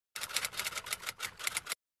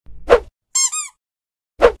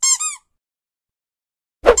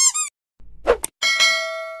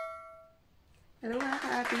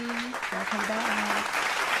Shopee! Welcome back!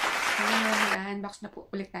 So ngayon, mag-unbox na po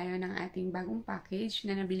ulit tayo ng ating bagong package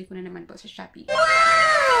na nabili ko na naman po sa Shopee.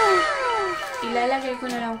 Ilalagay ko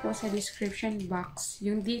na lang po sa description box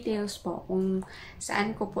yung details po kung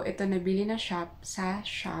saan ko po ito nabili na sa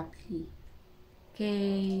Shopee.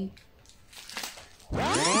 Okay.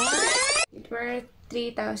 It were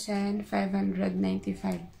 3,595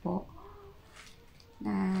 po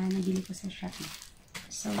na nabili ko sa Shopee.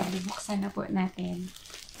 So, bubuksan na po natin.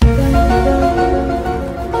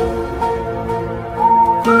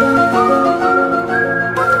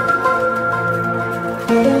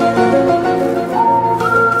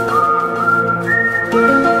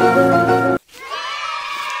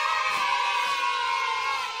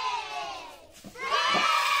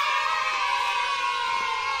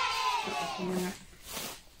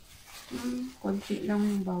 Konti lang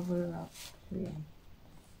yung bubble wrap. Ayan.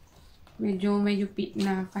 Medyo mayupit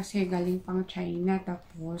na kasi galing pang China.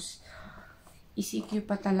 Tapos, ECQ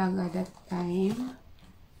pa talaga that time.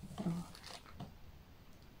 Ito.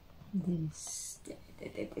 This.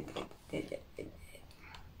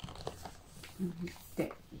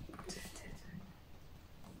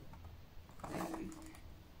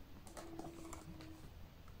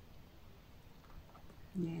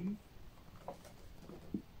 Yan.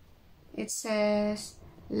 It says,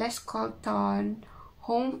 LESCOLTON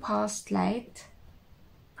Home Pulse Light,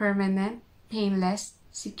 Permanent, Painless,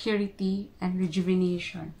 Security, and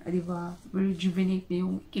Rejuvenation. O, diba? Rejuvenate na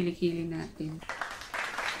yung kilikili natin.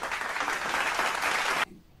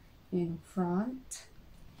 Yung front.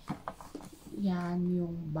 Yan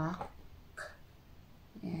yung back.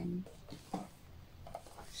 And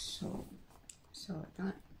so ito.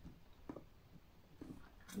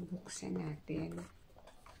 Buksan natin.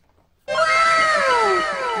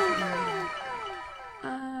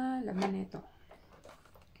 Laman na ito.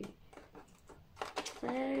 Okay.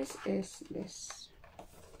 First is this.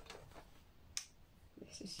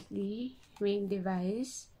 This is the main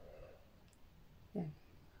device. Yan.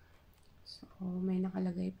 So, may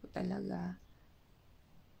nakalagay po talaga.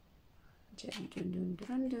 Dun.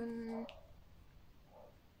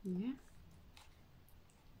 Yeah.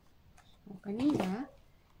 So, kanina,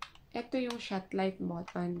 ito yung shot light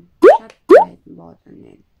button. Shot light button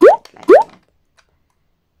din. Shot light button.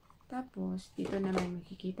 Tapos, dito naman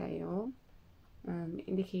makikita yung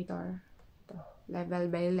indicator. Ito. Level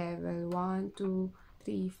by level. 1, 2,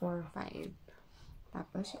 3, 4, 5.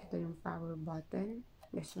 Tapos, ito yung power button.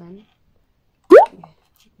 This one.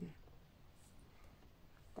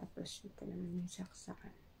 Tapos, ito naman yung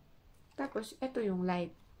saksakan. Tapos, ito yung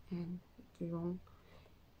light. And, ito yung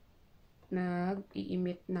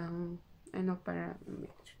nag-i-emit ng para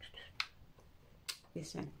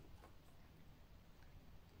this one.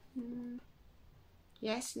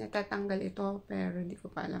 Yes, natatanggal ito, pero hindi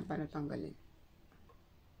ko pa alam paano tanggalin.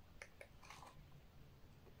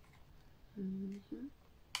 Yung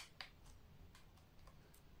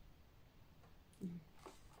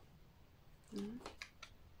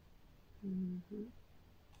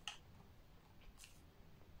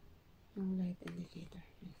light indicator.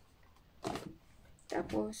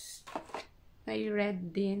 Tapos, may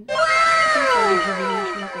red din. Ito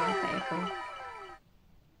rejuvenation ko ito.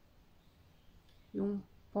 Yung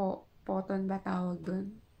poton ba tawag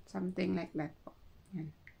dun? Something like that po.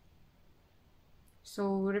 Yan.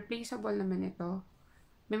 So, replaceable naman ito.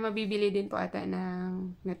 May mabibili din po ata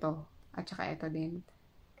ng nito. At saka ito din.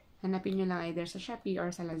 Hanapin nyo lang either sa Shopee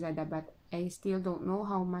or sa Lazada. But I still don't know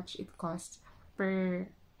how much it costs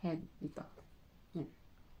per head dito. Yan.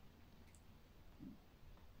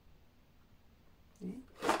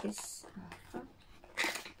 This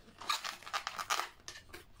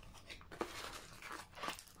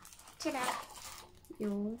tira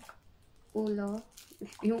yung ulo,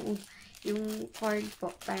 yung cord po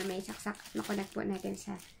para may saksak na connect po natin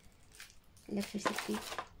sa electricity.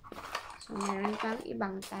 So, meron pang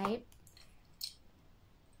ibang type.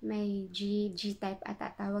 May G type at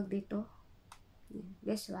tawag dito.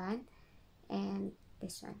 This one and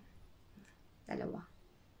this one. Dalawa.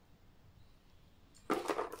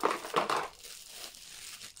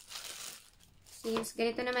 Since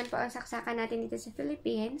ganito naman po ang saksakan natin dito sa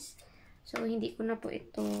Philippines, so hindi ko na po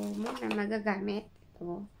ito muna magagamit.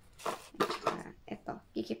 Ito. At saka ito.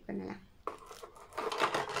 Kikip ko na lang.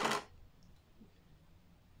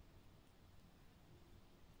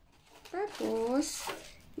 Tapos,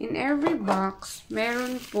 in every box,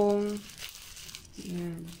 meron pong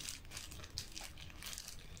yan.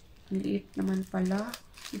 Liit naman pala.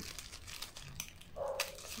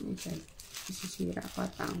 Isisira ko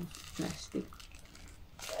ata ang plastic.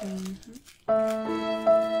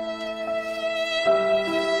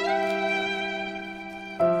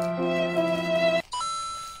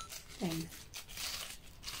 Ayan.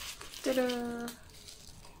 Tada!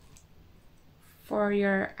 For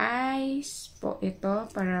your eyes po ito,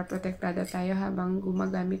 para protektado tayo habang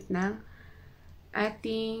gumagamit ng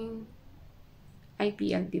ating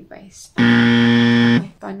IPL device.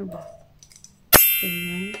 Ay, paano ba?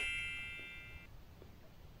 Ganyan.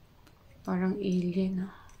 Parang alien,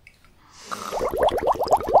 ah.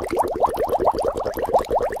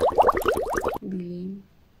 Bilim.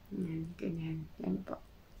 Yan, ganyan. Yan po.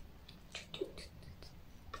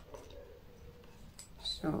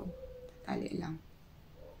 So, tali lang.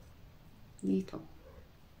 Dito.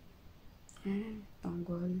 Yan,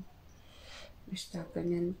 tanggol. Basta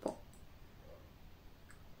ganyan po.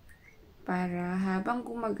 Para habang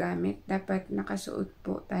gumagamit, dapat nakasuot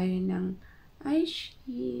po tayo ng eye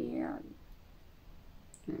shield.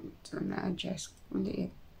 So, na-adjust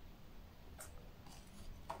ulit.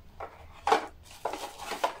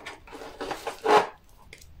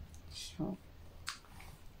 So,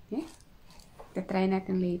 okay. Try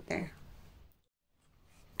natin later.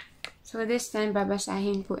 So, this time,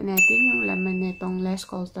 babasahin po natin yung laman nitong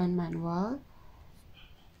LESCOLTON manual.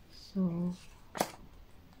 So,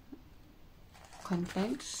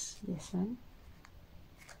 contents, this one.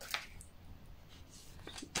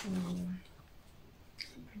 So,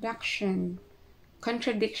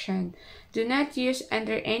 contradiction. Do not use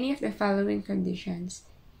under any of the following conditions.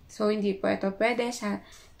 So, hindi po ito pwede sa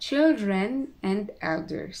children and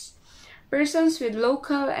elders. Persons with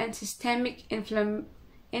local and systemic inflammatorum,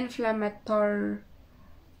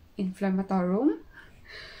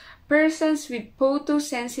 persons with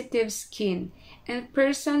photosensitive skin, and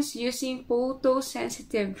persons using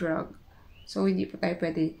photosensitive drug. So, hindi po tayo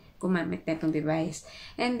pwede gumamit na itong device.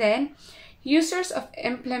 And then, users of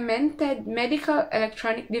implemented medical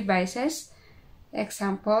electronic devices,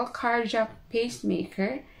 example, cardiac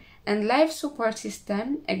pacemaker, and life support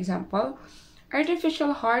system, example,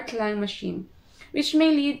 artificial heart-lung machine, which may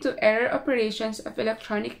lead to error operations of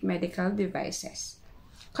electronic medical devices.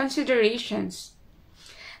 Considerations.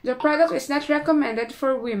 The product is not recommended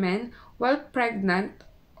for women while pregnant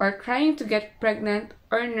or trying to get pregnant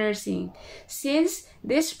or nursing, since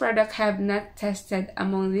this product have not tested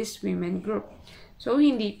among this women group. So,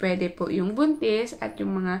 hindi pwede po yung buntis at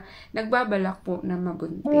yung mga nagbabalak po na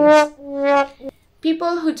mabuntis.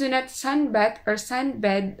 People who do not sunbath or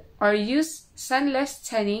sunbed or use sunless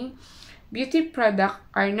tanning beauty product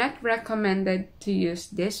are not recommended to use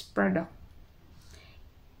this product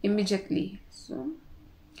immediately. So,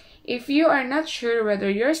 if you are not sure whether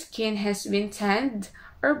your skin has been tanned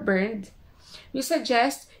or burned, we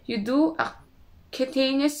suggest you do a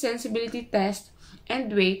cutaneous sensibility test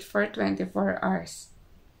and wait for 24 hours.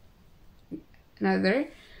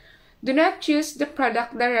 Another, do not use the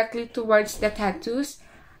product directly towards the tattoos,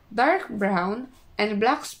 dark brown, and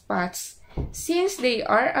black spots, since they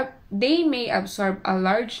may absorb a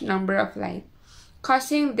large number of light,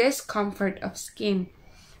 causing discomfort of skin.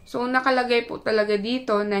 So, nakalagay po talaga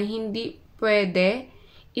dito na hindi pwede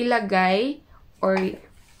ilagay or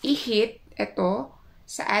i-hit ito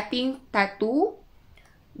sa ating tattoo,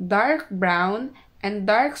 dark brown, and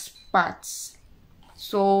dark spots.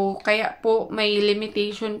 So, kaya po may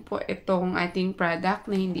limitation po itong ating product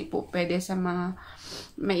na hindi po pwede sa mga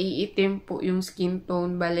maiitim po yung skin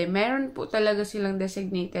tone. Bale, meron po talaga silang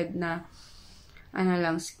designated na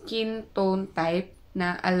skin tone type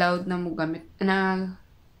na allowed na mo gamit, na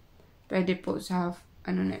pwede po sa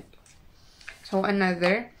na ito. So,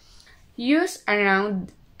 another, use around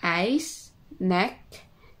eyes, neck,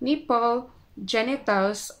 nipple,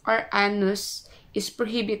 genitals, or anus is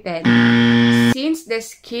prohibited since the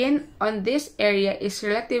skin on this area is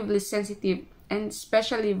relatively sensitive and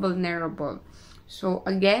especially vulnerable. So,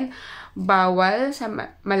 again, bawal sa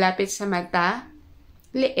malapit sa mata,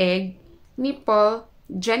 leeg, nipple,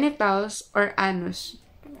 genitals, or anus.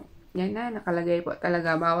 Yan na, nakalagay po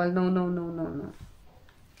talaga. Bawal. No, no, no, no, no.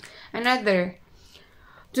 Another,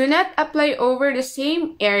 do not apply over the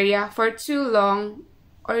same area for too long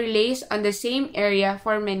or lace on the same area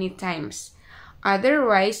for many times.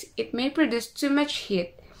 Otherwise, it may produce too much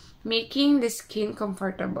heat, making the skin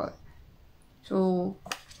comfortable. So,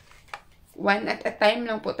 one at a time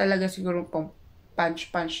lang po talaga siguro pong punch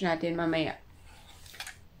natin mamaya.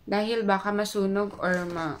 Dahil baka masunog or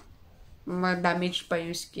ma-damage pa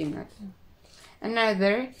yung skin natin.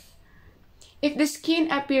 Another, if the skin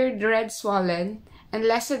appeared red swollen and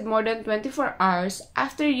lasted more than 24 hours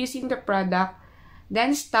after using the product,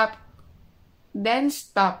 then stop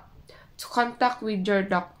to contact with your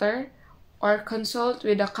doctor or consult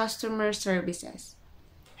with the customer services.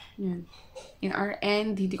 Yun. In our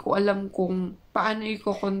end, hindi ko alam kung paano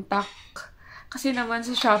i-contact Kasi naman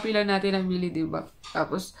sa Shopee lang natin nabili, diba?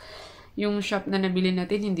 Tapos, yung shop na nabili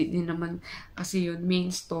natin, hindi din naman kasi yun main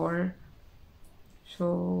store.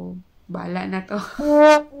 So, bala na to.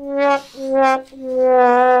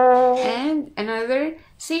 And another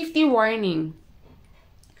safety warning.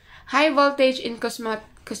 High voltage in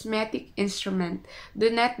cosmetic instrument. Do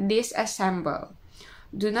not disassemble.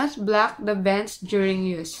 Do not block the vents during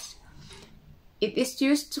use. It is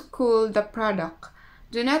used to cool the product.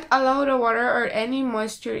 Do not allow the water or any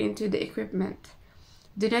moisture into the equipment.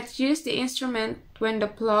 Do not use the instrument when the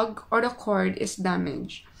plug or the cord is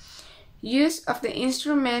damaged. Use of the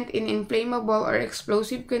instrument in inflammable or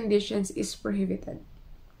explosive conditions is prohibited.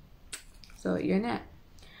 So, yun na.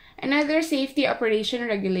 Another safety operation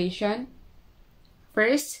regulation.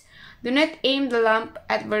 First, do not aim the lamp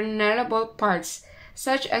at vulnerable parts,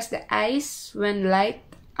 such as the eyes when light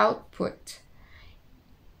output.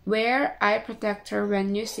 Wear eye protector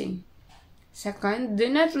when using. Second, do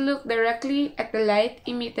not look directly at the light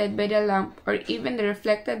emitted by the lamp or even the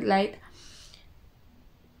reflected light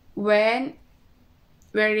when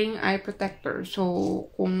wearing eye protector. So,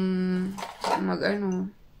 kung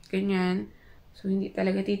ganyan, so hindi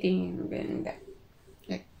talaga titingin, ganyan,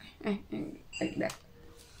 like that.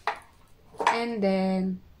 And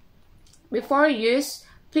then, before use,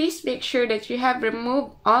 please make sure that you have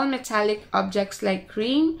removed all metallic objects like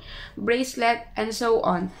ring, bracelet, and so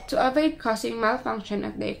on to avoid causing malfunction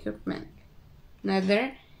of the equipment.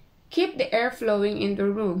 Another, keep the air flowing in the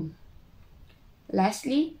room.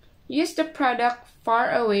 Lastly, use the product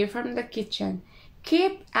far away from the kitchen.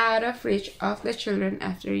 Keep out of reach of the children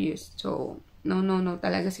after use. So, no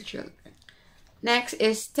talaga sa children. Next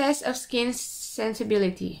is test of skin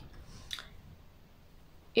sensibility.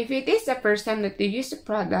 If it is the first time that you use the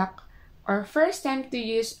product or first time to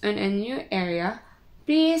use on a new area,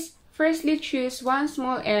 please firstly choose one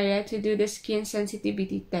small area to do the skin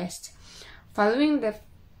sensitivity test, following the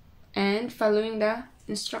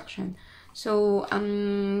instruction. So,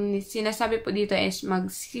 ang sinasabi po dito is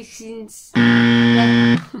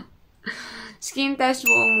skin test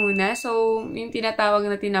po muna. So, yung tinatawag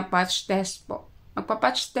natin na patch test po.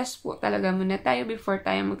 Magpa-patch test po talaga muna tayo before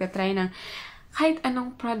tayo magta-try ng kahit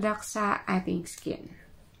anong product sa ating skin.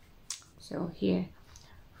 So, here.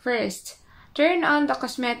 First, turn on the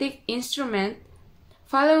cosmetic instrument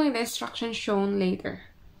following the instructions shown later.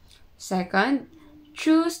 Second,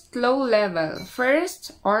 choose low level,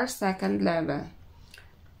 first or second level.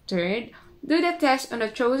 Third, do the test on the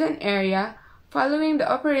chosen area following the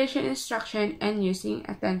operation instruction and using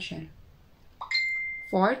attention.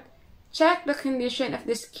 Fourth, check the condition of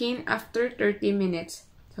the skin after 30 minutes.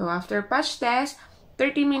 So, after patch test,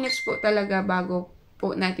 30 minutes po talaga bago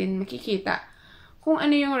po natin makikita kung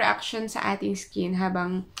ano yung reaction sa ating skin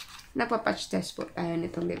habang nagpa-patch test po tayo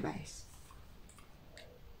nitong device.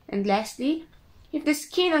 And lastly, if the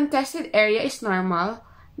skin on tested area is normal,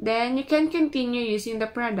 then you can continue using the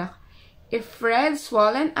product. If red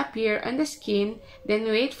swollen appear on the skin, then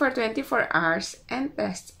wait for 24 hours and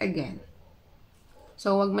test again.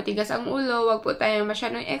 So, wag matigas ang ulo, wag po tayong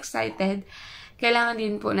masyadong excited. Kailangan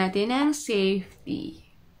din po natin ng safety.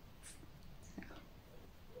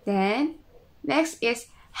 Then, next is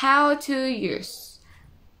how to use.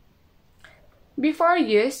 Before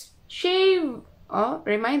use, shave. Oh,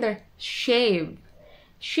 reminder, shave.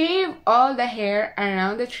 Shave all the hair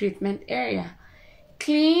around the treatment area.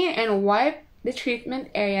 Clean and wipe the treatment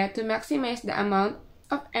area to maximize the amount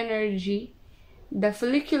of energy the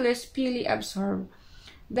follicles pili absorb,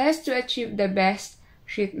 thus to achieve the best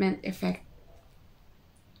treatment effect.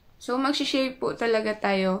 So, mag-shave po talaga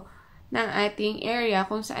tayo ng ating area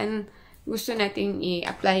kung saan gusto nating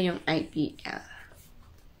i-apply yung IPL.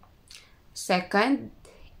 Second,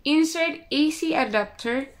 insert AC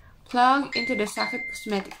adapter plug into the socket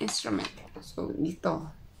cosmetic instrument. So,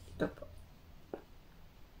 dito. Ito po.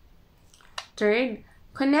 Third,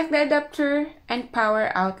 connect the adapter and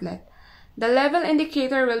power outlet. The level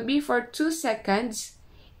indicator will be for 2 seconds,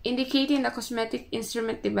 indicating the cosmetic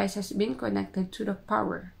instrument device has been connected to the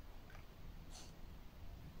power.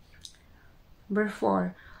 Number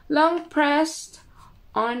 4, long pressed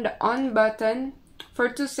on the on button for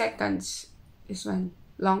 2 seconds. This one,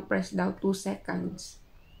 long press daw 2 seconds.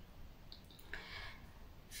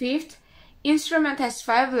 Fifth, instrument has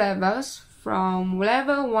 5 levels from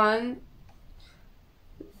level 1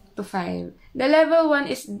 to 5. The level 1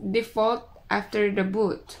 is default after the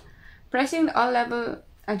boot. Pressing the all level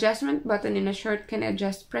adjustment button in a short can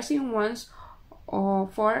adjust. Pressing once or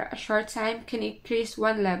for a short time can increase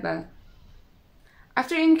 1 level.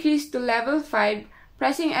 After increase to level 5,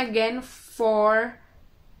 pressing again for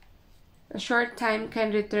a short time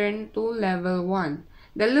can return to level 1.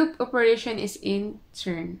 The loop operation is in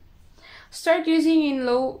turn. Start using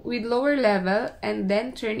with lower level and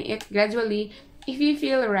then turn it gradually if you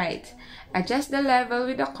feel right. Adjust the level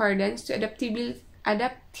with accordance to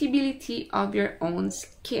adaptability of your own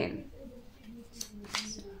skin.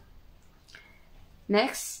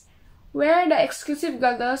 Next, wear the exclusive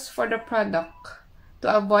goggles for the product to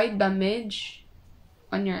avoid damage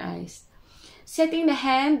on your eyes. Setting the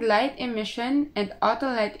hand light emission and auto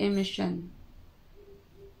light emission.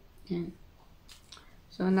 Yan.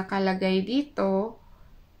 So, nakalagay dito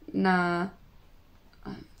na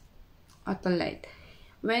auto light.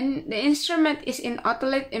 When the instrument is in auto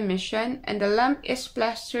light emission and the lamp is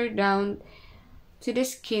plastered down to the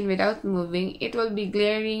skin without moving, it will be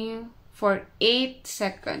glaring for 8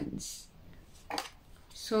 seconds.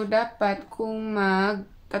 So, dapat kung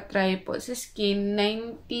mag-try po sa skin,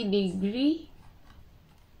 90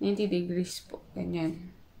 degrees po.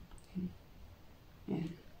 Ganyan.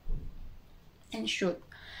 Yan. And shoot.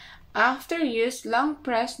 After use, long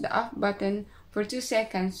press the off button for 2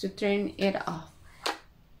 seconds to turn it off.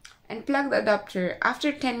 And plug the adapter.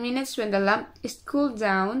 After 10 minutes, when the lamp is cooled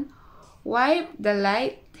down, wipe the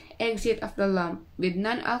light exit of the lamp with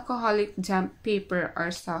non-alcoholic damp paper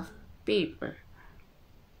or soft paper.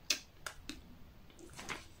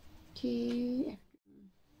 Okay.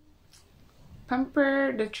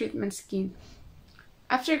 Pamper the treatment skin.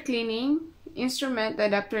 After cleaning, instrument the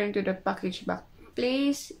adapter into the package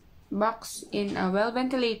box in a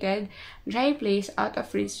well-ventilated, dry place out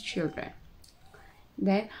of reach children.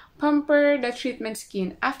 Then, pamper the treatment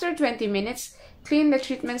skin. After 20 minutes, clean the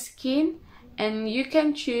treatment skin and you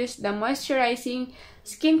can choose the moisturizing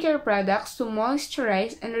skincare products to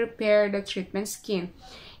moisturize and repair the treatment skin.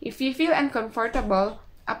 If you feel uncomfortable,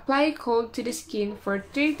 apply cold to the skin for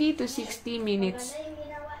 30 to 60 minutes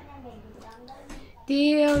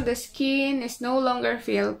till the skin is no longer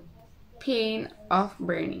feel pain of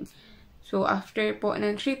burning. So, after po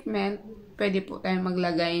ng treatment, pwede po tayo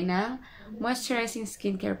maglagay ng moisturizing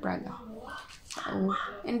skincare product. So,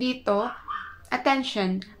 and dito,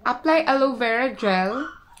 attention, apply aloe vera gel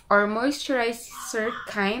or moisturizer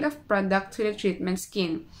kind of product to the treatment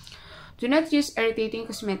skin. Do not use irritating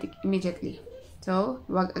cosmetic immediately. So,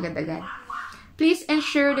 wag agad-agad. Please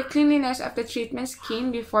ensure the cleanliness of the treatment skin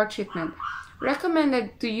before treatment.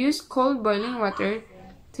 Recommended to use cold boiling water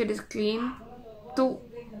to clean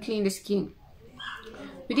the skin.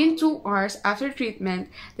 Within 2 hours after treatment,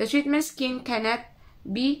 the treatment skin cannot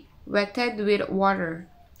be wetted with water.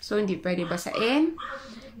 So, hindi pwede basain.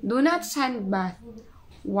 Do not sun bath,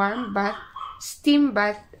 warm bath, steam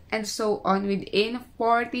bath, and so on within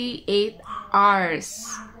 48 hours.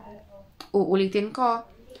 Uulitin ko,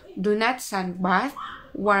 do not sun bath,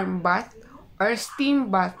 warm bath, or steam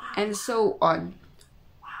bath, and so on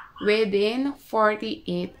within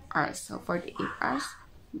 48 hours. So, 48 hours,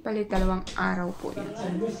 palit 2 araw po yun.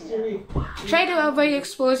 Try to avoid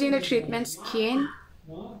exposing the treatment skin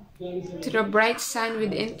to the bright sun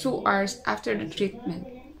within 2 hours after the treatment.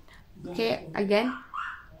 Okay, again,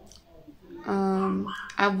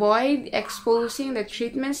 avoid exposing the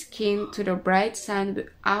treatment skin to the bright sun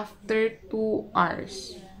after 2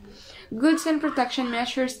 hours. Good sun protection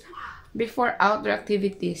measures before outdoor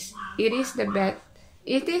activities. It is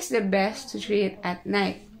the best to treat at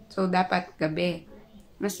night. So, dapat gabi.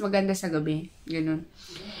 Mas maganda sa gabi. Ganun.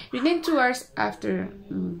 Within 2 hours after,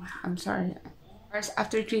 hours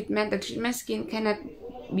after treatment, the treatment skin cannot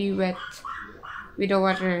be wet with the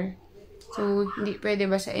water. So, hindi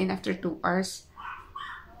pwede basain after 2 hours.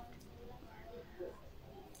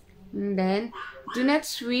 And then, do not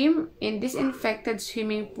swim in disinfected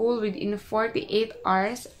swimming pool within 48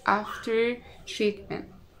 hours after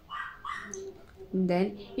treatment. And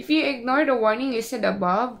then, if you ignore the warning listed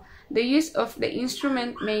above, the use of the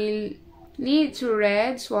instrument may lead to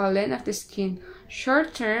red swelling of the skin,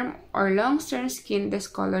 short-term or long-term skin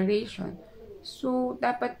discoloration. So,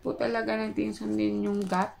 dapat po talaga natin sundin yung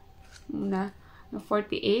gap muna na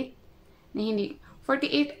 48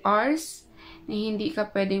 hours na hindi ka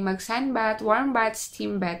pwedeng mag-sunbath, warm bath,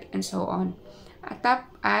 steam bath, and so on. At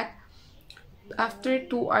after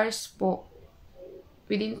 2 hours po,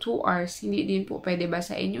 within 2 hours, hindi din po pwede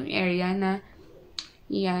basain yung area na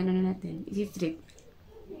i-treat.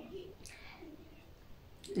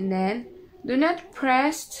 And then, do not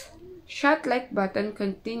press shut light button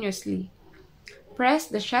continuously.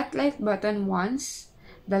 Press the shut light button once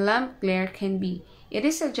the lamp glare can be. It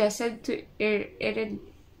is suggested to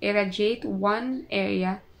irradiate one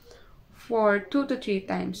area for 2 to 3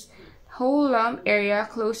 times. Whole lamp area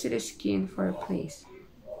close to the skin for a place.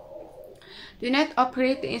 Do not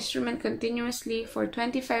operate the instrument continuously for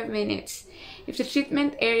 25 minutes. If the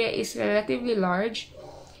treatment area is relatively large,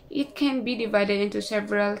 it can be divided into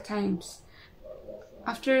several times.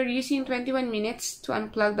 After using 21 minutes to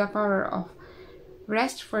unplug the power off,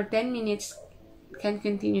 rest for 10 minutes, can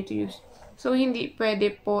continue to use. So, hindi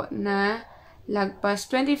pwede po na lagpas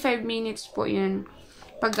 25 minutes po yun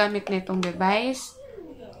paggamit nitong device.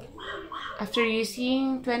 After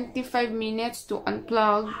using 25 minutes to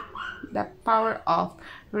unplug the power off,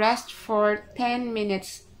 rest for 10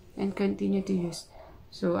 minutes and continue to use.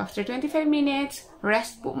 So, after 25 minutes,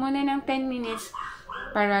 rest po muna ng 10 minutes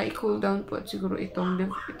para i-cool down po siguro itong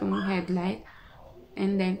headlight.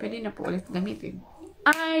 And then, pwede na po ulit gamitin.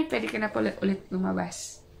 Ay, pwede ka na po ulit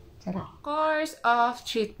lumabas. Charot. Course of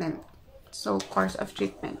treatment. So, course of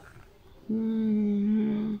treatment.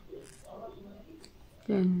 Then,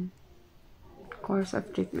 course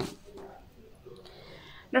of treatment.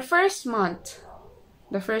 The first month,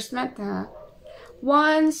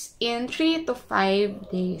 once in 3 to 5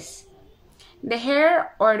 days. The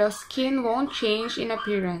hair or the skin won't change in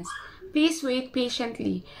appearance. Please wait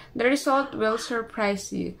patiently. The result will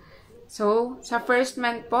surprise you. So, sa first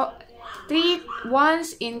month po,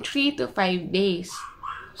 once in 3 to 5 days.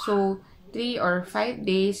 So, 3 or 5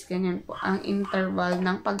 days, ganyan po ang interval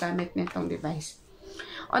ng paggamit nitong device.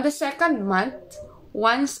 On the second month,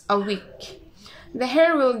 once a week. The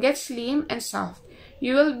hair will get slim and soft.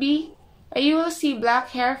 You will see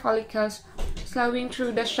black hair follicles flowing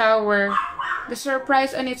through the shower. The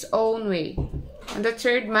surprise on its own way. On the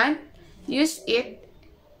third month, use it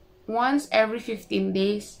once every 15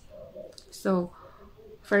 days. So,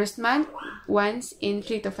 first month, once in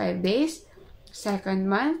 3 to 5 days. Second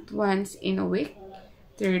month, once in a week.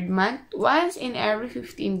 Third month, once in every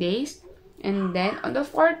 15 days. And then, on the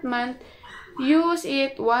fourth month, use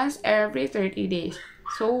it once every 30 days.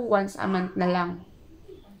 So, once a month na lang.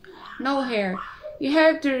 No hair. You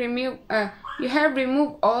have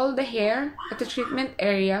removed all the hair at the treatment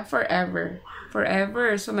area forever.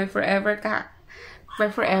 Forever. So, may forever ka. May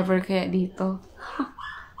forever kaya dito.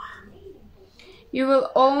 You will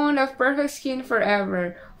own a perfect skin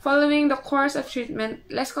forever. Following the course of treatment,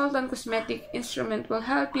 LESCOLTON cosmetic instrument will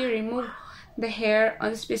help you remove the hair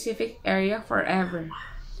on a specific area forever.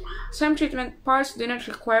 Some treatment parts do not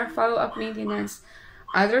require follow-up maintenance.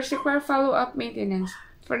 Others require follow-up maintenance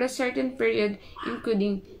for a certain period,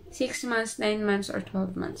 including 6 months, 9 months, or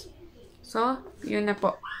 12 months. So, yun na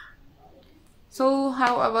po. So,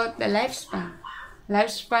 how about the lifespan?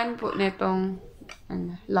 Lifespan po nitong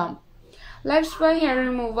lump. Lifespan hair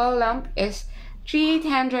removal lump is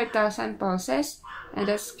 300,000 pulses, and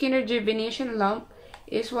the skin rejuvenation lump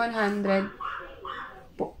is 100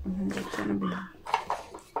 po. 100, sana ba yun?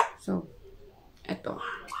 So, eto.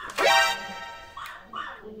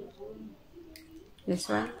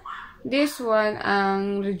 This one,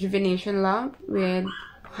 ang rejuvenation lump with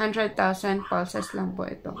 100,000 pulses lang po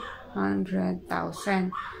ito. 100,000.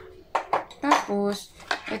 Tapos,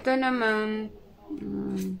 ito naman,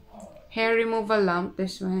 hair removal lump,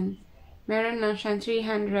 this one. Meron lang siyang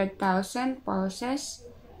 300,000 pulses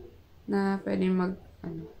na pwede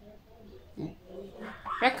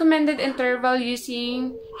recommended interval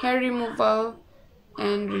using hair removal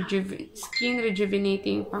and skin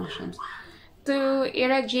rejuvenating functions. To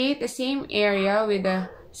irradiate the same area with the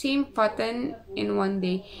same button in 1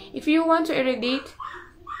 day. If you want to irradiate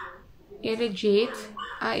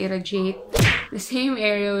the same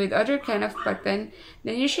area with other kind of button,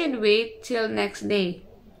 then you should wait till next day.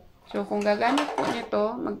 So, kung gagamit po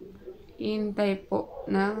nito, mag-hintay po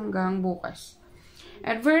ng hanggang bukas.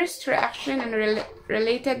 Adverse reaction and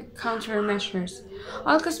related countermeasures.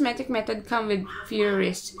 All cosmetic methods come with few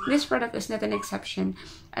risks. This product is not an exception.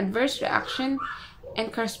 Adverse reaction and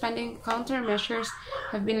corresponding countermeasures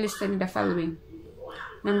have been listed in the following.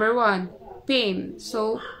 Number 1, pain.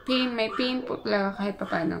 So, may pain po talaga kahit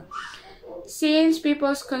paano. Since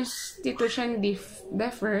people's constitution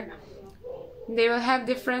differ, they will have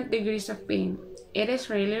different degrees of pain. It is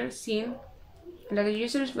rarely seen that the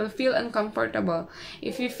users will feel uncomfortable.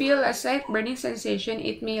 If you feel a slight burning sensation,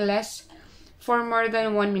 it may last for more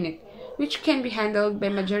than 1 minute, which can be handled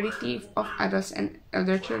by majority of adults and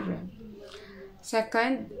elder children.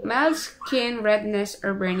 Second, mild skin redness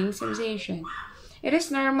or burning sensation. It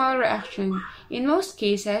is normal reaction. In most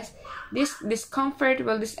cases, this discomfort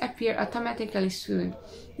will disappear automatically soon.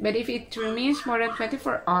 But if it remains more than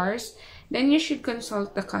 24 hours, then you should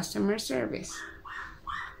consult the customer service.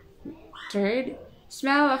 Third,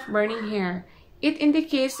 smell of burning hair. It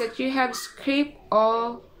indicates that you have scraped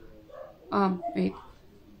all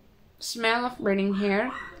smell of burning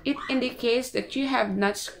hair. It indicates that you have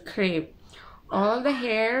not scraped all the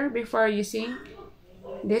hair before using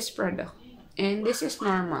this product. And this is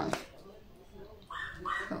normal.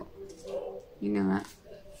 So, yun na nga.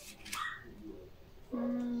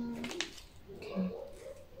 Okay.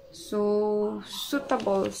 So,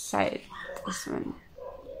 suitable side. This one.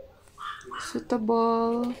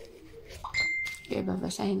 Suitable. Okay,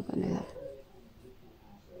 babasahin ko na lang.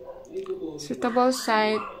 Suitable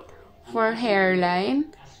side for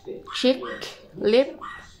hairline, cheek, lip,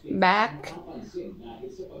 back,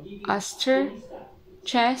 oscar,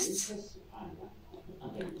 chest,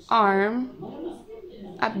 arm,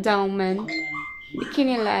 abdomen,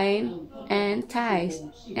 bikini line, and thighs,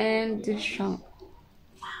 and the shank.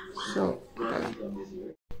 So, ito lang.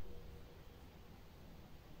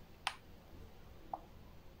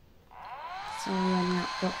 So, yan nga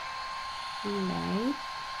po. Light.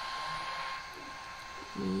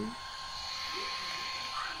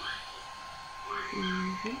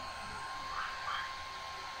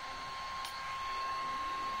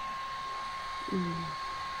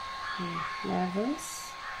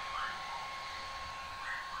 Levels.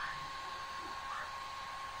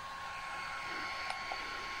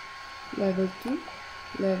 Level 2,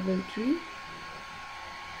 level 3,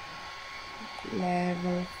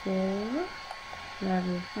 level 4,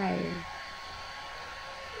 level 5.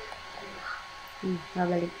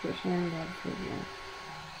 Babalik po siya ng level na.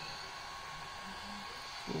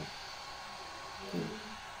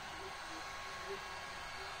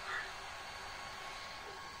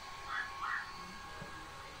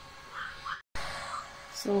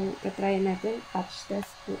 So, katry natin. Patch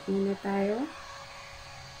test po muna tayo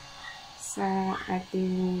sa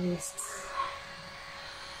ating wrists.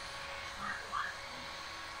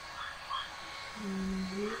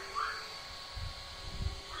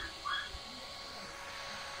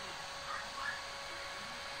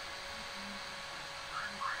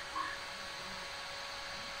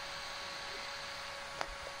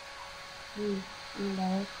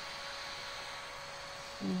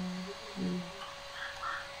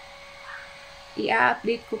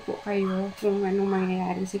 I-update ko po kayo kung anong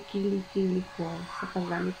mangyayari sa kilikili ko sa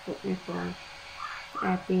paggamit po nito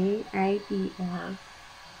ating IPL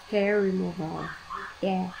hair removal.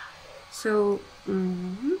 Yeah. So,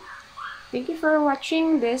 thank you for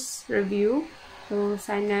watching this review. So,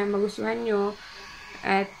 sana magustuhan nyo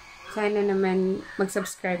at sana naman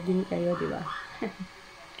mag-subscribe din kayo, di ba?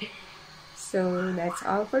 So, that's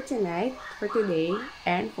all for tonight, for today,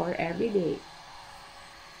 and for every day.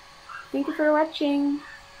 Thank you for watching.